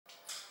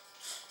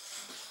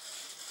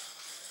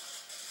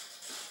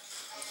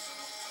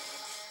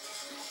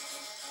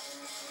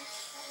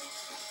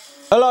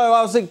Hello,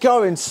 how's it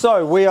going?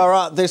 So we are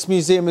at This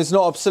Museum Is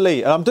Not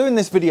Obsolete, and I'm doing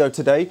this video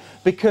today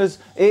because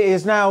it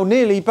is now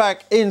nearly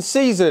back in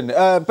season.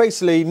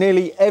 Basically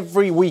nearly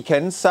every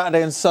weekend,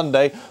 Saturday and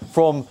Sunday,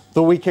 from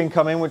the weekend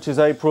coming, which is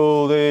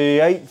April the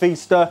 8th,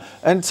 Easter,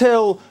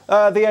 until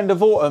the end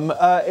of autumn,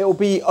 it will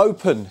be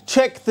open.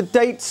 Check the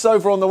dates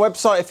over on the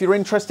website if you're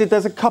interested.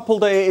 There's a couple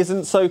that it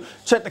isn't, so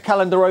check the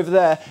calendar over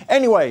there.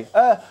 Anyway,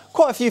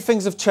 quite a few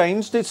things have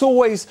changed. It's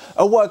always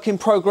a work in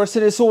progress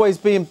and it's always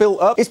being built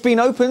up. It's been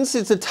open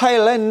since the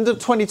tail end of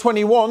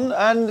 2021,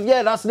 and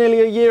yeah, that's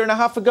nearly a year and a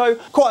half ago.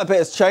 Quite a bit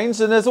has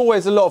changed and there's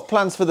always a lot of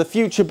plans for the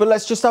future, but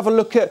let's just have a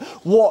look at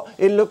what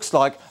it looks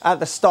like at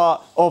the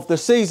start of the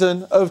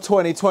season of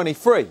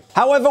 2023.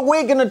 However,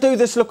 we're going to do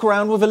this look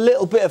around with a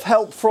little bit of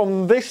help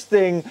from this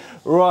thing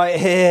right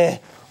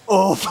here.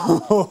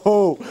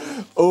 Oh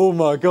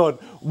my God.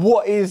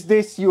 What is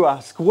this, you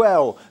ask?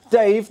 Well,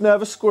 Dave,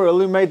 Nervous Squirrel,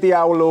 who made the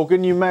owl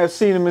organ, you may have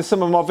seen him in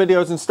some of my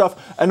videos and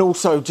stuff, and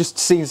also just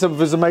seen some of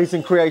his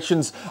amazing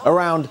creations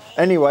around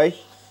anyway.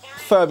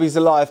 Furby's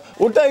alive.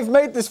 Well, Dave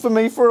made this for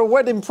me for a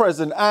wedding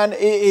present, and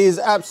it is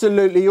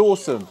absolutely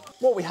awesome.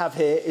 What we have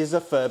here is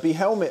a Furby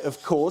helmet,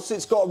 of course.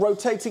 It's got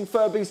rotating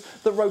Furbies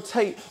that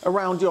rotate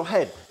around your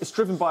head. It's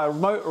driven by a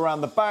remote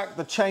around the back.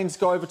 The chains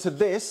go over to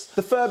this.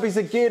 The Furbies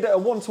are geared at a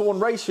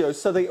 1-to-1 ratio,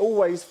 so they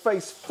always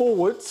face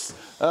forwards.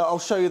 I'll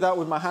show you that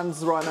with my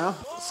hands right now.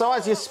 So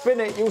as you spin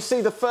it, you'll see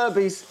the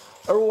Furbies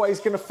are always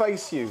going to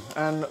face you.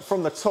 And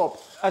from the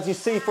top, as you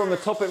see from the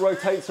top, it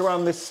rotates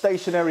around this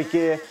stationary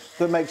gear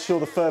that makes sure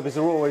the Furbies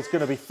are always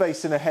going to be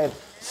facing ahead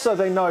so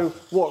they know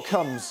what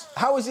comes.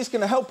 How is this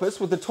going to help us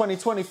with the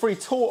 2023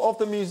 tour of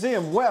the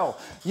museum? Well,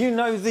 you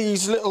know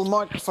these little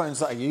microphones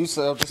that I use,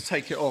 so I'll just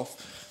take it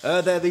off.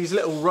 They're these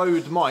little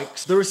Rode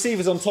mics. The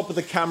receiver's on top of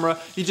the camera.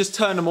 You just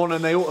turn them on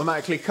and they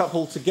automatically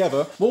couple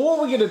together. Well, what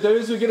we're going to do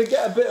is we're going to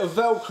get a bit of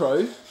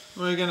Velcro.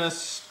 We're going to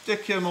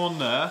stick them on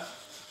there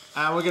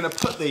and we're going to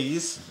put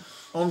these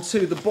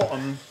onto the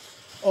bottom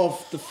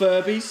of the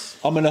Furbies.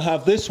 I'm going to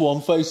have this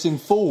one facing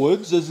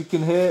forwards. As you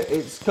can hear,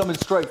 it's coming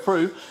straight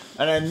through.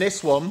 And then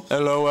this one,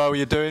 hello, how are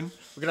you doing?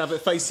 We're going to have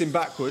it facing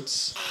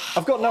backwards.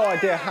 I've got no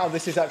idea how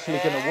this is actually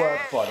going to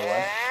work, by the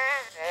way.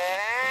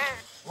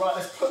 Right,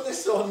 let's put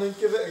this on and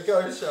give it a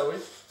go, shall we?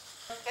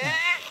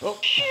 Oh,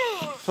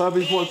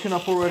 Furby's woken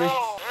up already.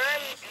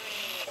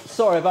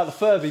 Sorry about the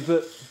Furby,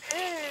 but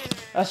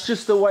that's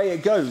just the way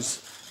it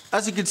goes.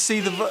 As you can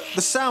see,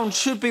 the sound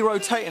should be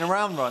rotating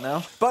around right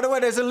now. By the way,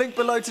 there's a link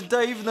below to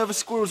Dave Nervous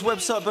Squirrel's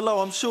website below.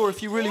 I'm sure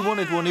if you really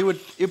wanted one,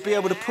 he'd be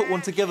able to put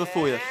one together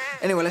for you.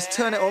 Anyway, let's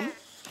turn it on.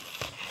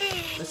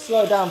 Let's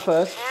slow down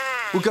first.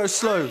 We'll go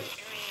slow.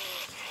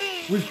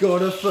 We've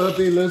got a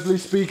Furby Leslie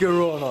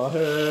speaker on our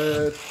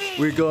head.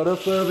 We got a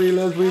Furby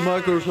Leslie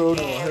microphone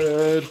on our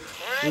head.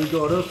 We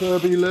got a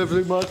Furby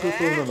Leslie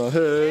microphone on our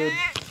head.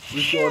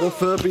 We've got a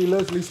Furby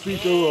Leslie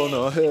speaker on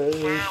our head.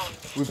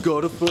 We've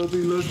got a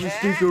Furby Leslie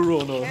speaker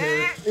on our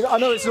head. I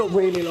know it's not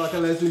really like a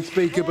Leslie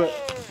speaker, but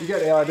you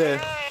get the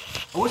idea.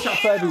 I wish that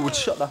Furby would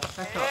shut the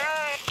heck up.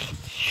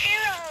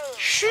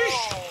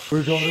 Shush!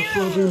 We got a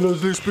Furby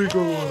Leslie speaker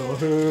on our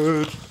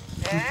head.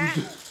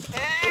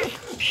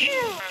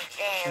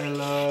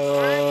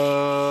 Hello.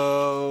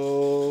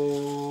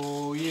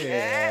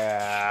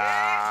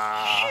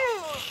 Yeah.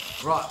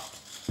 Right.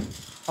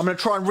 I'm going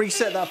to try and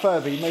reset that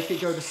Furby, make it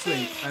go to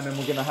sleep, and then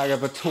we're going to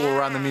have a tour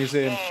around the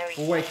museum.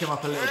 We'll wake him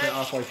up a little bit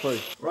halfway through.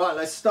 Right,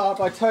 let's start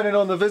by turning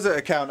on the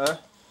visitor counter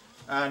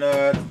and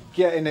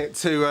getting it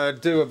to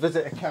do a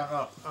visitor count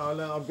up. Oh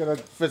no, I'm going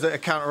to visitor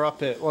counter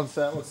up it. One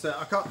sec.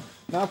 I can't.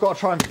 Now I've got to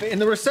try and fit in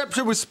the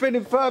reception with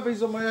spinning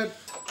Furbies on my head.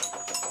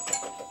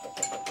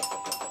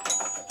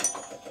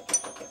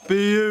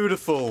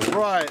 Beautiful.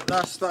 Right,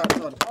 that's that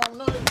done. Oh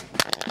no,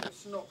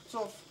 it's knocked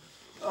off.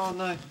 Oh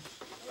no.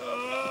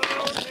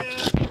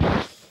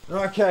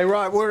 Okay,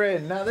 right, we're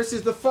in. Now this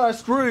is the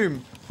first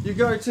room. You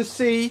go to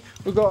see,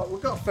 we've got a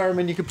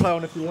theremin you can play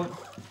on if you want.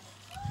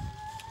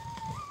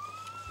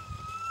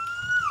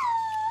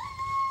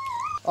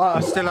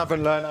 I still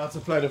haven't learned how to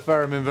play the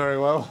theremin very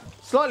well.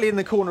 Slightly in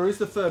the corner is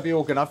the Furby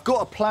organ. I've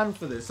got a plan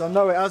for this. I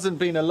know it hasn't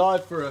been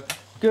alive for a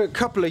good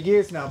couple of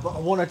years now, but I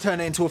want to turn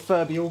it into a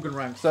Furby organ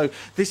ramp. So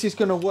this is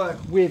going to work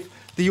with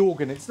the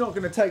organ. It's not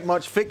going to take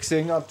much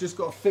fixing. I've just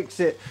got to fix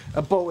it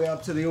and bolt it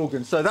up to the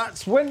organ. So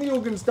that's when the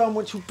organ's done,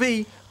 which will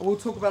be, and we'll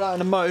talk about that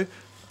in a mo,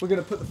 we're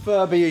going to put the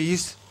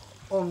Furbies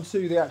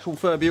onto the actual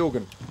Furby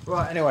organ.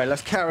 Right, anyway,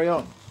 let's carry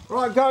on.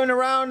 Right, going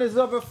around, there's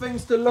other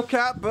things to look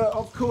at, but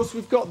of course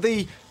we've got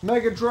the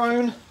Mega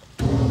Drone.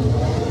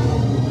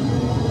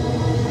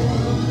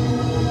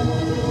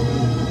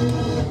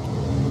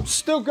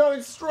 Still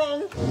going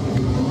strong.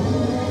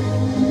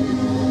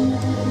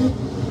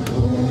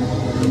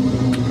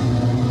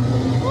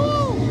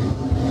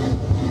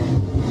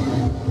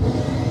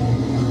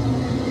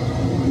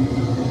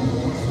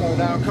 Slow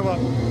down, come on.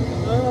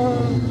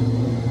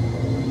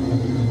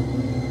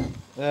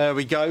 There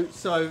we go.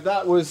 So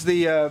that was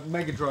the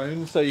Mega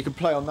Drone, so you can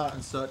play on that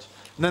and such.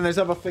 And then there's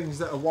other things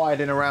that are wired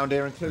in around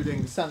here,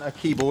 including the Santa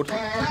keyboard.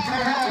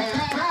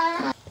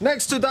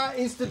 Next to that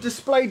is the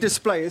display.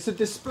 It's a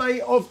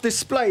display of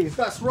displays.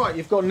 That's right.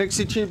 You've got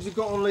Nixie tubes, you've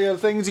got all the other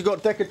things, you've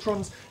got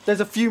Decatrons. There's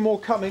a few more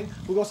coming.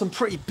 We've got some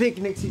pretty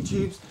big Nixie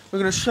tubes. We're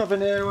going to shove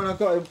in here and I've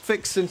got it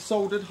fixed and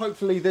soldered.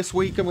 Hopefully this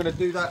week I'm going to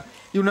do that.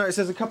 You'll notice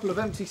there's a couple of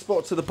empty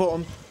spots at the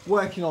bottom.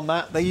 Working on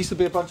that. There used to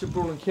be a bunch of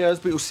Brawl and Cures,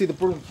 but you'll see the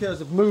Brawl and Cures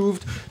have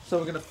moved. So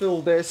we're going to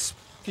fill this.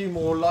 Few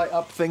more light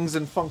up things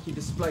and funky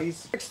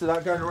displays. Next to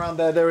that, going around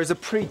there is a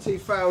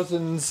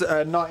pre-2000s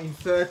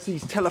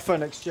 1930s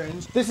telephone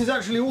exchange. This is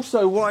actually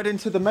also wired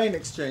into the main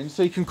exchange,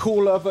 so you can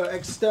call other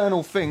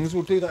external things.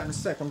 We'll do that in a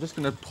sec. I'm just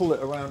going to pull it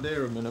around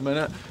here in a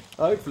minute.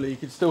 Hopefully you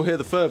can still hear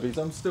the Furbies.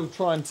 I'm still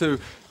trying to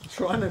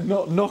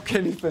not knock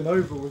anything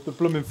over with the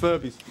blooming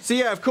Furbies. So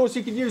yeah, of course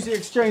you can use the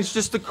exchange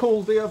just to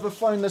call the other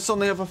phone that's on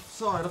the other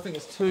side. I think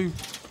it's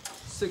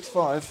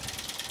 265.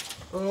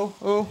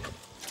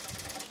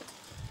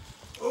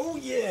 Oh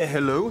yeah,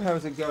 hello,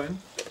 how's it going?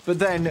 But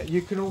then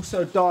you can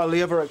also dial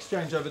the other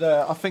exchange over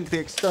there. I think the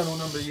external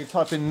number, you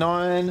type in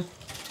 9.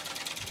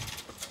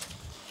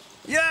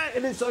 Yeah,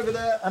 it is over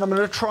there. And I'm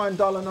going to try and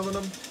dial another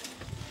number.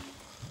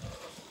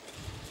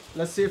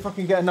 Let's see if I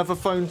can get another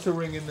phone to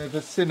ring in the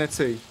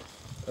vicinity.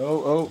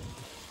 Oh,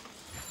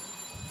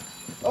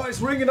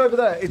 it's ringing over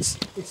there. It's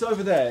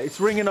over there.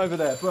 It's ringing over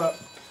there.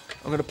 But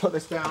I'm going to put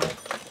this down.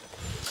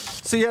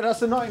 So yeah, that's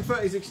the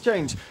 1930s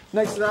exchange.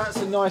 Next to that's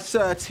a nice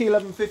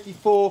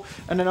T1154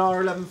 and an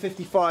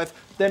R1155.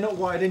 They're not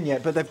wired in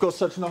yet, but they've got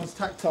such nice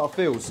tactile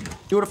feels.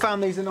 You would have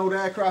found these in old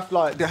aircraft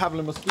like the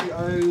Havilland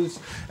Mosquitoes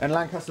and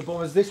Lancaster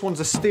Bombers. This one's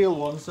a steel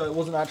one, so it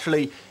wasn't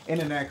actually in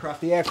an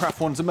aircraft. The aircraft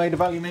ones are made of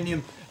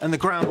aluminium and the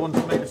ground ones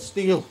are made of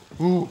steel.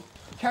 Ooh.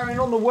 Carrying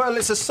on the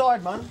Wurlitz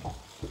aside, man.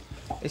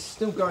 It's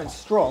still going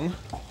strong.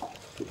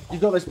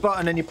 You've got this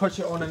button and you push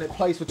it on and it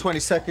plays for 20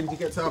 seconds. You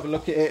get to have a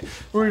look at it,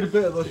 read a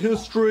bit of the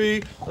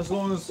history, as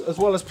well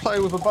as play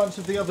with a bunch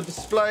of the other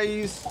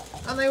displays.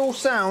 And they all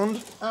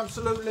sound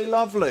absolutely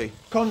lovely.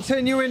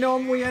 Continuing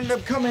on, we end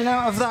up coming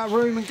out of that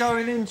room and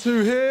going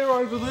into here,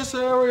 over this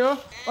area.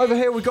 Over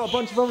here we've got a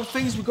bunch of other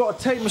things. We've got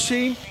a tape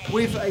machine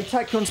with a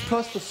Tacons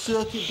Plus for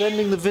circuit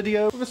bending the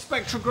video, with a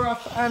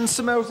spectrograph and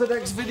some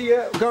LZX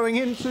video going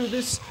into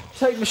this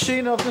tape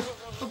machine. I've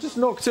just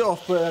knocked it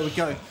off, but there we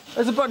go.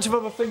 There's a bunch of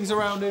other things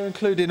around here,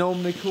 including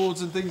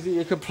omnichords and things that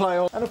you can play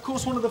on. And of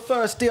course, one of the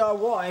first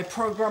DIY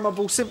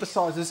programmable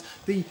synthesizers,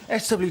 the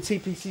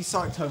SWTPC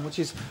Cytone, which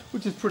is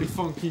pretty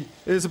funky.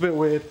 It is a bit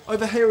weird.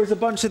 Over here is a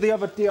bunch of the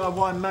other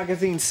DIY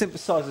magazine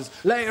synthesizers.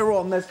 Later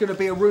on, there's going to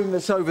be a room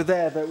that's over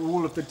there that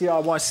all of the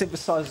DIY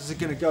synthesizers are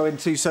going to go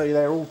into, so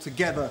they're all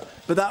together.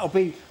 But that'll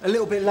be a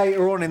little bit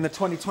later on in the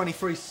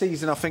 2023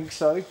 season, I think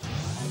so.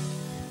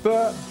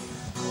 But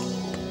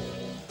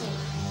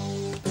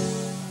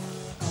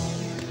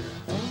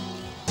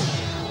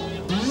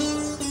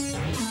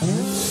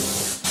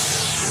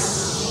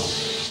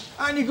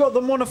and you've got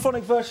the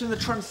monophonic version of the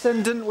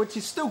Transcendent, which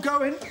is still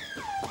going.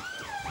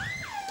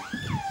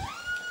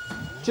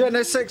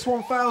 Genesis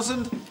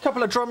 1000, a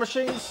couple of drum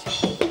machines.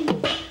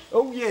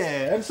 Oh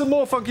yeah, and some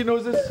more funky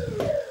noises.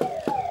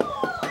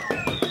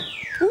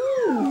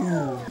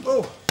 Ooh.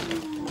 Oh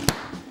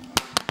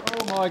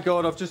my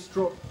god, I've just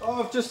dropped.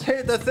 Oh, I've just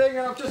hit the thing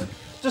and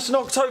I've just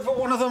knocked over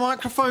one of the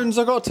microphones.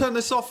 I've got to turn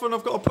this off and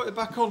I've got to put it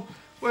back on.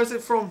 Where's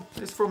it from?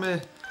 It's from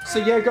here. So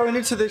yeah, going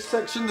into this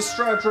section, the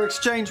Stradra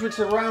Exchange, which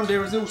is around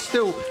here, is all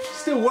still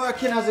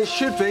working as it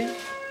should be.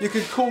 You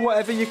can call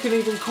whatever, you can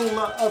even call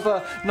that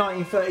other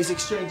 1930s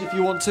Exchange if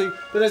you want to.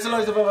 But there's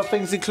loads of other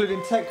things, including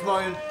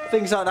Techbone,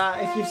 things like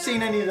that. If you've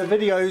seen any of the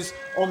videos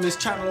on this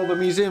channel or the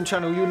museum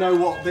channel, you know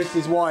what this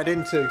is wired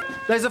into.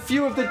 There's a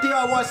few of the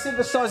DIY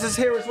synthesizers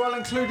here as well,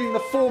 including the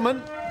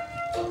Foreman,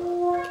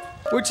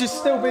 which is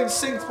still being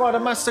synced by the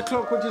master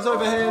clock, which is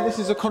over here. This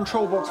is a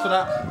control box for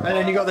that. And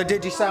then you got the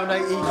DigiSound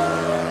 80.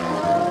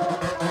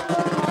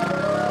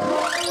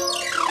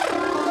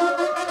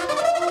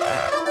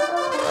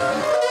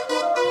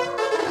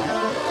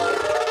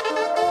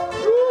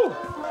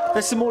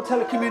 There's some more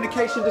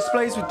telecommunication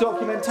displays with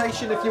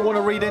documentation if you want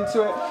to read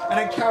into it. And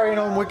then carrying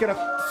on, we're going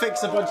to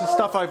fix a bunch of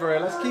stuff over here.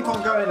 Let's keep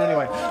on going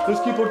anyway. Let's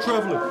keep on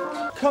travelling.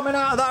 Coming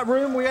out of that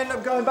room, we end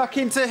up going back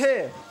into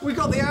here. We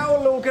got the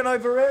Owl organ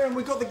over here and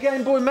we got the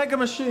Game Boy Mega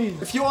Machine.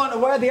 If you aren't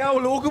aware, the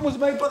Owl organ was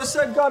made by the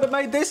same guy that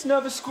made this,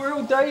 Nervous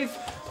Squirrel, Dave.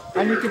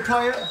 And you can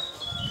play it.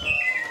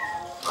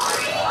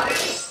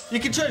 You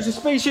can change the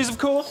species, of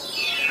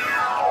course.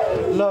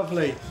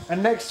 Lovely.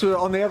 And next to it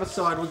on the other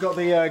side we've got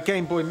the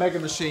Game Boy Mega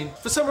Machine.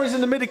 For some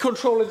reason the MIDI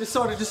controller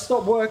decided to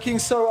stop working,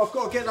 so I've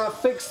got to get that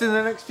fixed in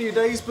the next few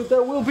days, but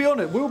we'll be on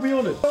it, we'll be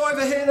on it. So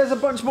over here there's a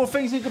bunch more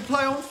things you can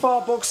play on,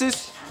 fart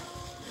boxes.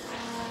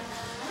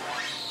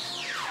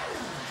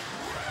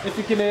 If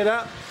you can hear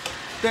that.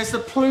 There's the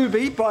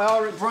Pluby by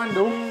Arik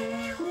Brandel,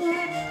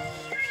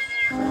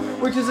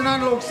 which is an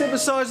analog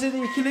synthesizer that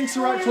you can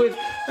interact with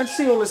and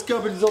see all this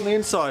gubbins on the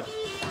inside.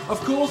 Of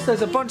course,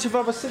 there's a bunch of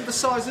other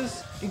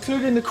synthesizers,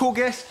 including the Korg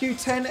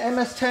SQ10,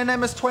 MS10,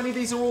 MS20,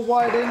 these are all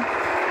wired in.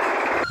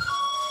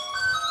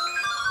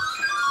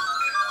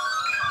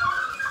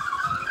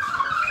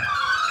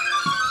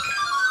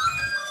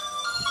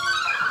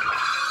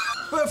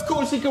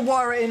 course, you can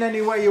wire it in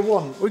any way you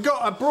want. We've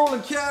got a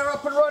Roland G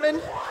up and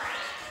running.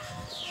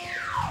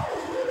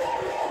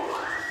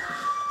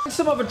 And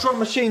some other drum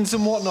machines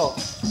and whatnot.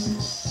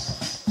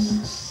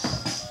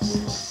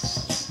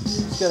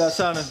 Let's get that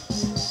sounding.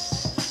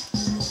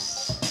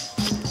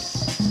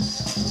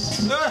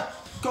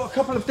 Got a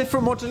couple of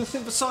different modular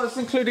synthesizers,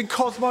 including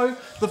Cosmo,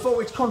 the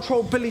voltage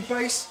control Billy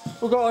bass.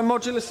 We've got a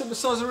modular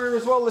synthesizer here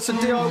as well. That's a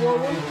DIY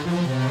one.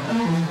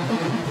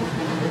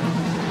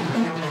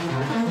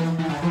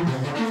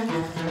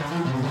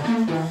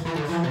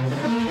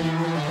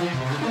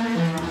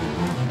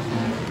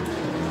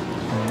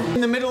 In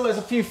the middle, there's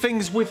a few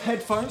things with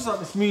headphones, like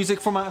this Music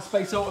from Outer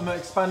Space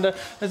Ultimate Expander.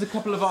 There's a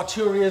couple of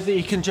Arturias that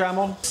you can jam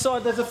on.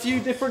 Side, there's a few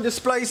different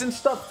displays and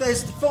stuff.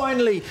 There's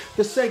finally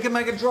the Sega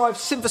Mega Drive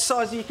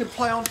synthesizer you can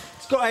play on.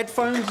 It's got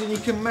headphones and you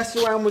can mess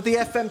around with the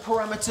FM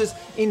parameters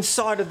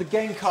inside of the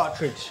game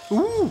cartridge.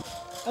 Ooh!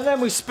 And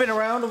then we spin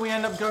around and we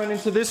end up going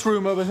into this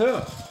room over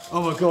here.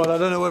 Oh my god, I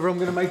don't know whether I'm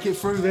going to make it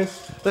through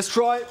this. Let's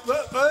try it.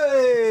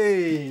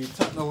 Hey!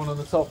 Tap that one on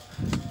the top.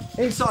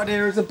 Inside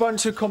here is a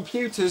bunch of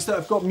computers that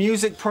have got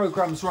music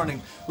programs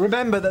running.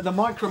 Remember that the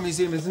Micro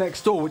Museum is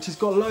next door, which has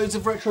got loads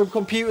of retro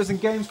computers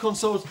and games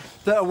consoles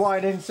that are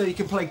wired in so you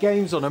can play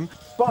games on them.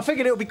 But I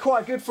figured it would be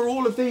quite good for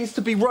all of these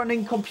to be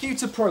running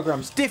computer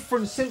programs,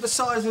 different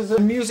synthesizers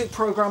and music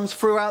programs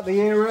throughout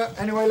the era.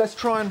 Anyway, let's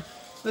try and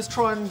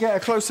get a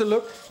closer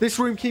look. This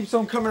room keeps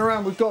on coming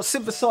around. We've got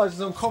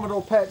synthesizers on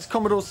Commodore PETs,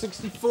 Commodore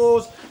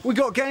 64s. We've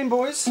got Game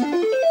Boys.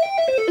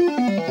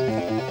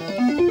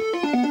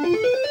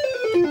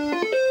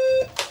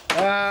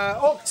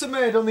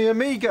 Octamed on the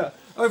Amiga.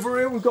 Over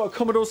here we've got a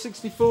Commodore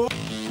 64.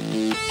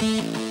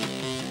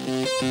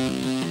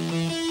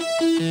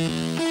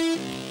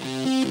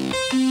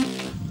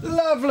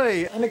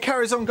 Lovely! And it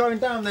carries on going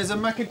down. There's a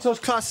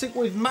McIntosh Classic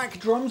with Mac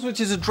drums, which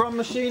is a drum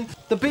machine.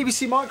 The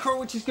BBC Micro,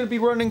 which is going to be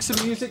running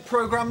some music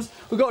programs.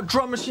 We've got a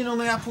drum machine on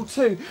the Apple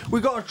II.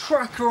 We've got a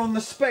tracker on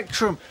the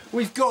Spectrum.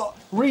 We've got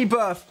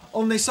Rebirth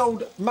on this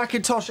old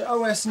Macintosh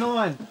OS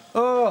 9.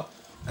 Oh,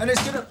 and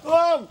it's going to...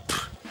 Oh!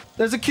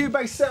 There's a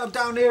Cubase setup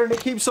down here and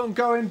it keeps on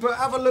going, but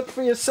have a look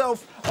for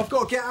yourself. I've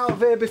got to get out of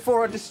here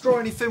before I destroy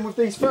anything with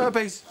these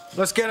Furbies.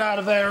 Let's get out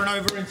of there and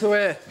over into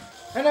here.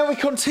 And then we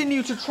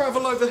continue to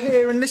travel over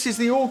here, and this is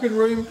the organ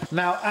room.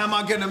 Now, am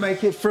I going to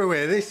make it through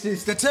here? This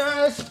is the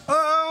test.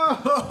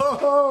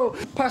 Oh!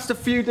 Past a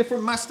few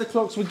different master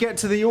clocks, we get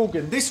to the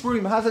organ. This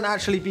room hasn't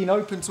actually been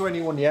open to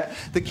anyone yet.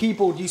 The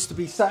keyboard used to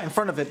be sat in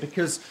front of it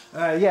because,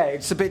 yeah,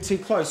 it's a bit too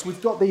close.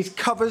 We've got these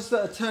covers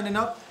that are turning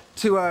up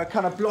to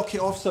kind of block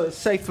it off so it's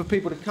safe for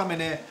people to come in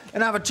here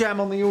and have a jam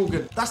on the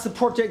organ. That's the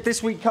project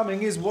this week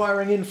coming, is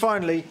wiring in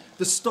finally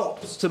the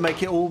stops to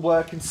make it all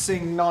work and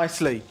sing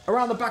nicely.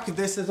 Around the back of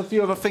this there's a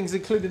few other things,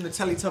 including the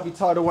Teletubby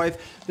tidal wave,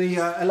 the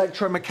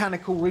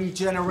electromechanical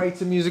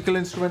regenerator musical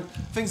instrument,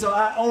 things like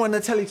that. Oh, and the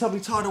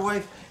Teletubby tidal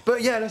wave.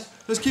 But yeah,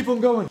 let's keep on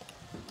going.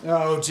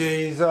 Oh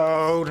jeez,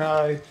 oh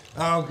no,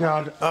 oh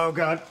god, oh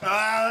god.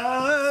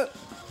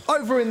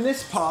 Over in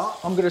this part,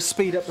 I'm going to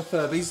speed up the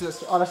Furbies.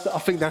 I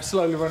think they're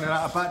slowly running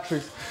out of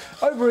batteries.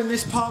 Over in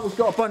this part, we've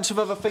got a bunch of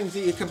other things that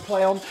you can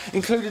play on,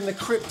 including the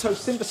Crypto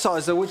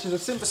Synthesizer, which is a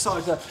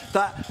synthesizer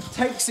that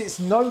takes its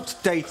note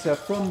data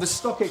from the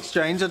stock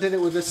exchange. I did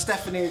it with a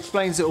Stephanie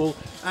Explains It All,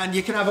 and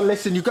you can have a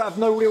listen. You've got to have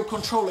no real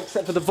control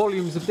except for the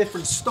volumes of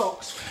different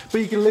stocks,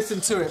 but you can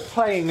listen to it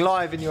playing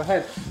live in your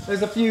head.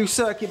 There's a few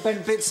circuit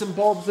bent bits and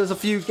bobs. There's a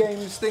few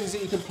games, things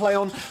that you can play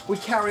on. We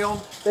carry on.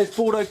 There's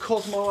Boudreau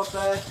Cosmo up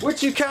there,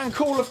 which you can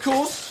call, of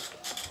course.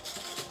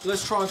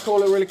 Let's try and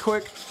call it really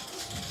quick.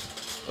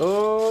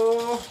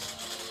 Oh.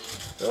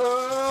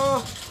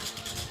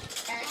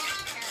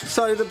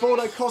 So the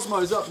Boudreau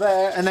Cosmo's up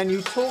there, and then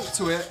you talk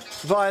to it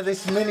via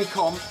this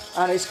mini-com,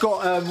 and it's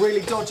got a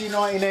really dodgy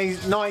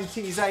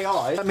 1990s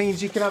AI. That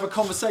means you can have a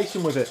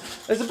conversation with it.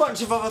 There's a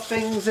bunch of other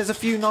things. There's a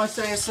few nice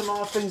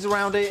ASMR things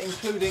around it,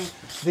 including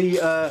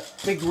the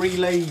big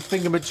relay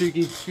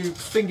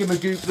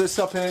thingamajiggoop that's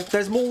up here.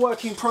 There's more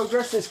work in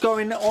progress that's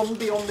going on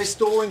beyond this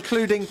door,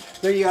 including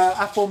the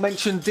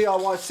aforementioned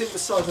DIY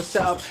synthesizer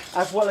setup,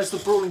 as well as the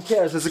brawling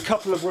cares. There's a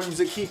couple of rooms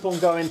that keep on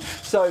going,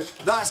 so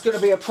that's going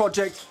to be a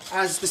project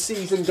as the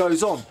season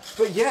goes on.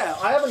 But yeah,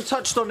 I haven't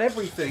touched on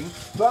everything,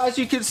 but as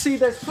you can see,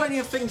 there's plenty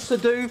of things to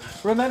do.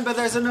 Remember,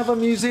 there's another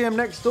museum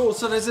next door,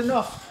 so there's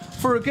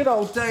enough for a good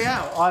old day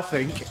out, I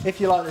think,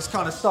 if you like this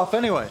kind of stuff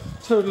anyway.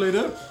 Totally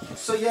do.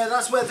 So yeah,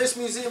 that's where this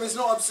museum is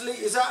not obsolete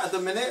is at the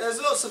minute.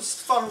 There's lots of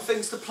fun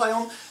things to play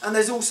on, and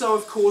there's also,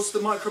 of course, the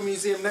Micro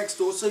Museum next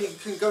door, so you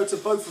can go to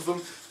both of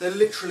them. They're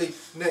literally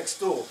next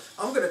door.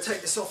 I'm going to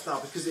take this off now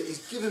because it is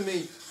giving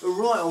me a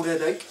right old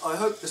headache. I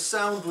hope the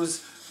sound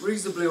was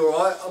reasonably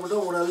alright. I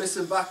don't want to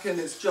listen back and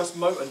it's just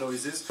motor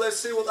noises. Let's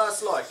see what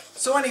that's like.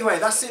 So anyway,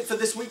 that's it for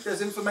this week.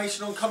 There's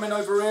information on coming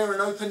over here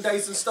and open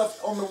days and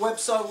stuff on the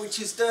website, which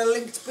is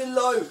linked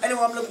below.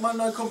 Anyway, I'm looking at my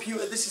no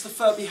computer. This is the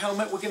Furby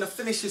helmet. We're going to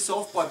finish this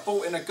off by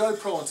bolting a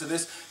GoPro onto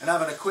this and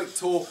having a quick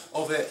tour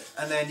of it.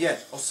 And then, yeah,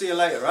 I'll see you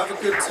later. Have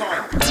a good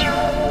time.